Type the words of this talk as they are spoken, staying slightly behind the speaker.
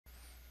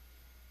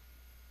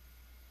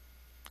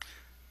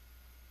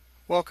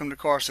Welcome to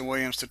Carson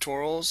Williams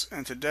Tutorials,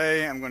 and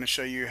today I'm going to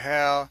show you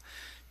how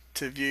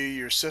to view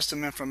your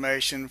system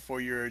information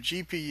for your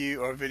GPU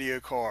or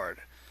video card.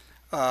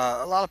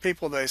 A lot of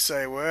people, they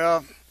say,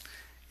 well,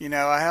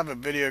 I have a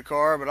video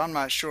card, but I'm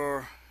not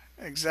sure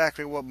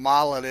exactly what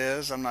model it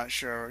is. I'm not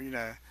sure,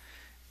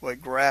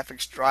 what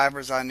graphics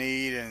drivers I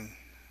need and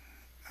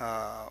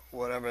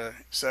whatever.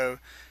 So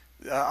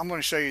I'm going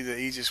to show you the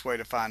easiest way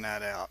to find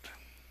that out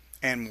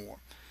and more.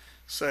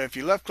 So if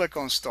you left click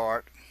on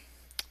Start,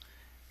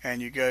 and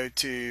you go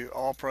to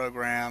all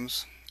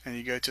programs and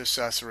you go to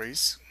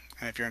accessories,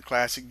 and if you're in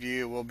classic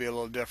view it will be a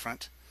little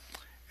different,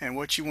 and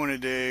what you want to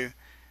do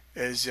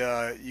is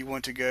you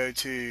want to go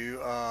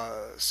to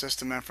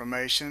system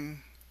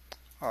information,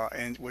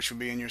 and which will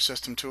be in your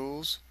system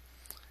tools,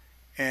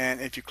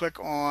 and if you click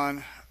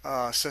on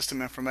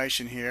system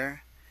information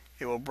here,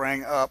 it will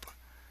bring up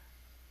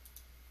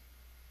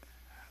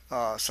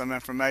some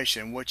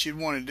information. What you'd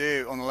want to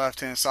do on the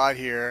left hand side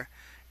here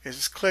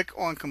is click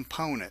on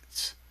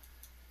components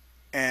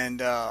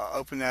and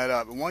open that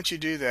up. And once you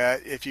do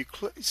that, if you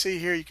see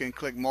here, you can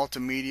click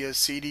multimedia,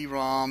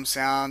 CD-ROM,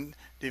 sound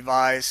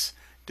device,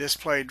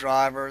 display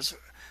drivers.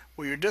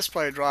 Well, your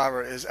display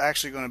driver is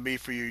actually going to be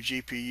for your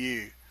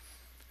GPU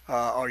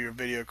or your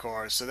video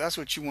card, so that's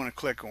what you want to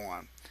click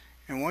on.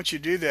 And once you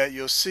do that,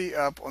 you'll see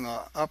up on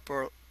the up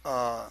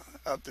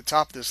the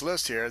top of this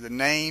list here, the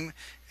name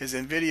is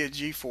NVIDIA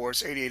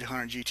GeForce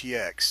 8800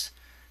 GTX.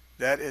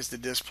 That is the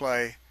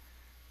display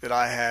that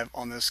I have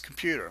on this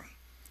computer.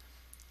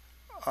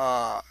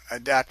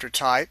 Adapter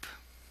type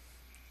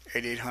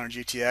 8800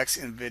 GTX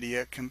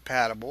NVIDIA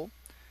compatible.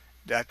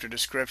 Adapter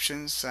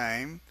description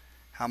same.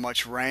 How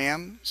much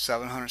RAM?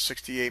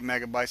 768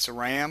 megabytes of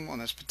RAM on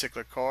this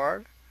particular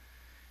card.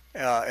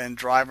 And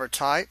driver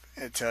type,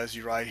 it tells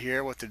you right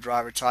here what the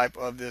driver type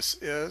of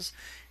this is,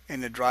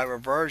 and the driver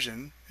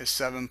version is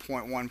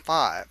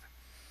 7.15.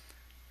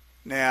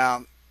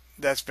 Now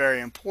that's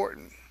very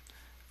important.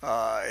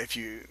 If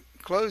you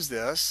close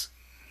this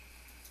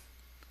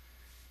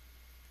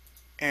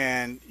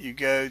and you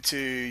go to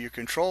your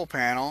control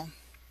panel,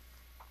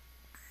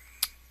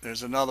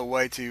 there's another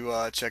way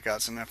to check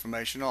out some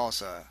information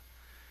also.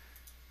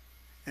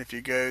 If you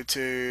go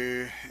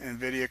to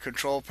NVIDIA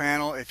control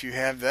panel, if you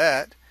have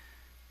that,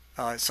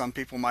 some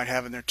people might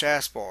have it in their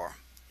taskbar.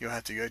 You'll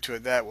have to go to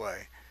it that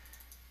way.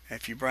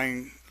 If you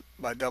bring,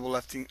 by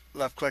left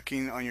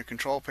clicking on your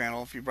control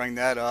panel, if you bring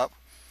that up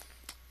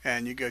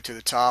and you go to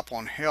the top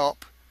on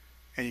help,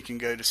 and you can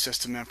go to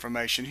system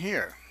information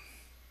here.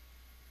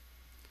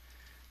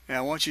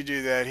 Now once you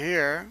do that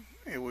here,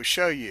 it will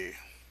show you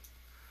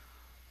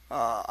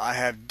I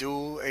have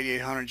dual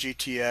 8800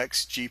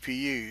 GTX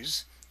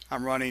GPUs.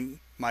 I'm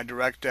running my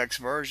DirectX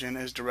version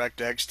is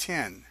DirectX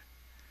 10,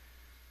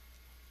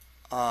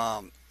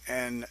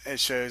 and it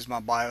shows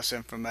my BIOS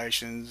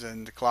informations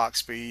and the clock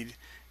speed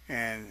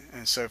and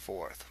so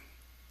forth.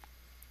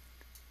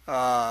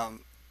 There's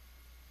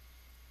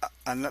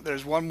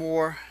one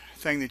more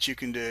thing that you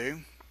can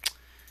do,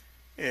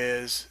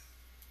 is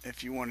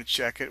if you want to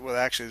check it, well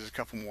actually there's a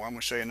couple more. I'm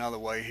going to show you another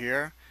way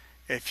here.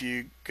 If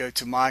you go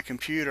to my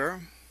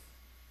computer,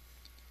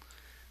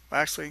 well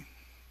actually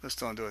let's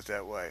don't do it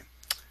that way.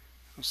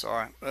 I'm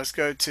sorry. Let's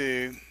go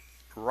to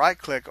right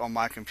click on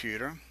my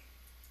computer,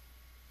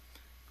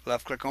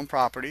 left click on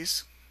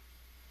properties,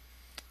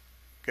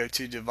 go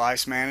to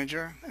device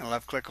manager and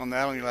left click on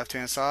that on your left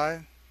hand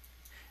side.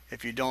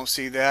 If you don't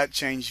see that,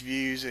 change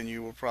views and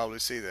you will probably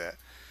see that.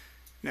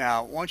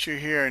 Now once you're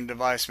here in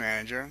device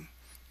manager,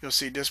 you'll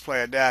see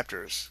display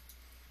adapters.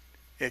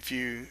 If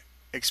you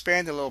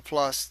expand the little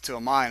plus to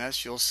a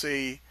minus, you'll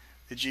see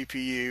the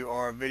GPU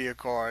or video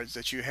cards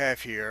that you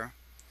have here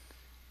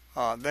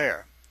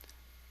there.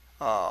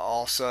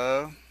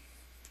 Also,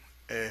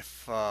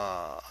 if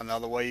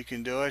another way you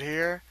can do it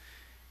here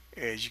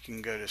is you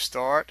can go to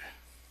Start,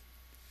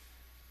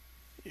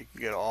 you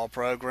can go to all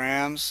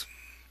programs,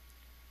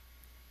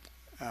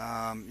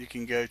 you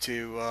can go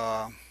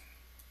to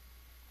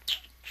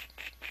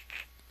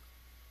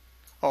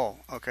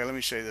let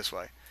me show you this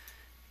way.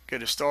 Go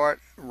to Start,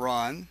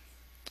 Run,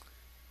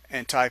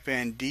 and type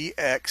in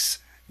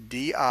DXDIAG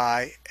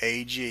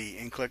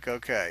and click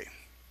OK.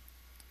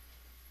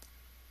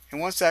 And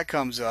once that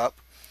comes up,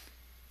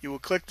 you will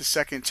click the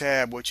second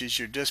tab, which is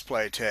your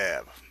display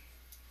tab.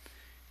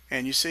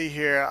 And you see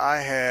here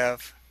I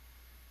have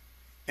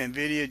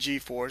NVIDIA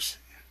GeForce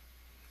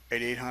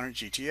 8800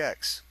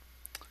 GTX.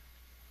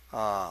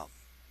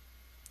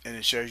 And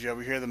it shows you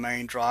over here the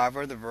main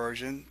driver, the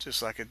version,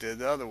 just like it did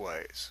the other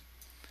ways.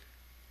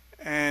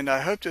 And I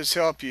hope this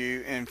helped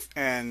you and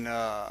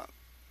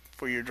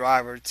for your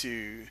driver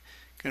to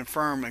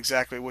confirm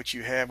exactly what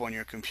you have on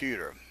your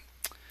computer.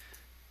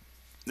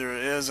 There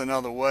is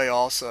another way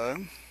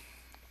also.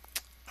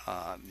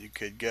 You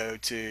could go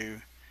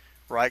to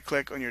right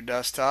click on your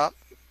desktop,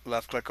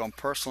 left click on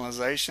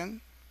personalization,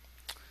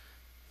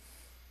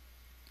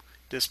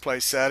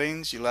 display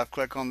settings, you left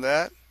click on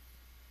that,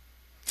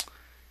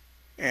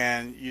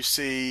 and you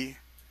see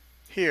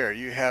here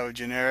you have a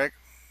generic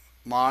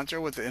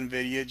monitor with the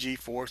NVIDIA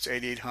GeForce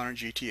 8800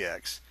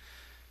 GTX.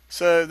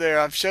 So there,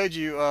 I've showed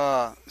you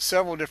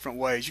several different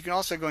ways. You can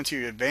also go into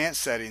your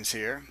advanced settings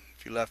here.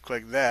 If you left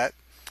click that,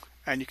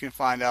 and you can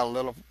find out a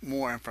little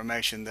more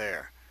information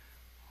there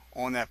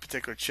on that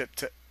particular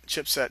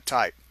chipset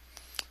type.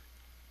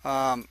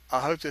 I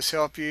hope this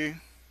helped you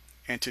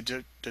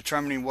into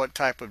determining what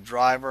type of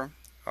driver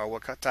or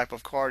what type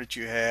of car that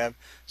you have,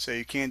 so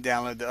you can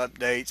download the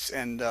updates.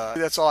 And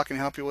that's all I can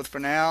help you with for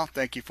now.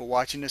 Thank you for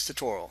watching this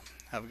tutorial.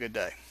 Have a good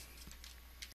day.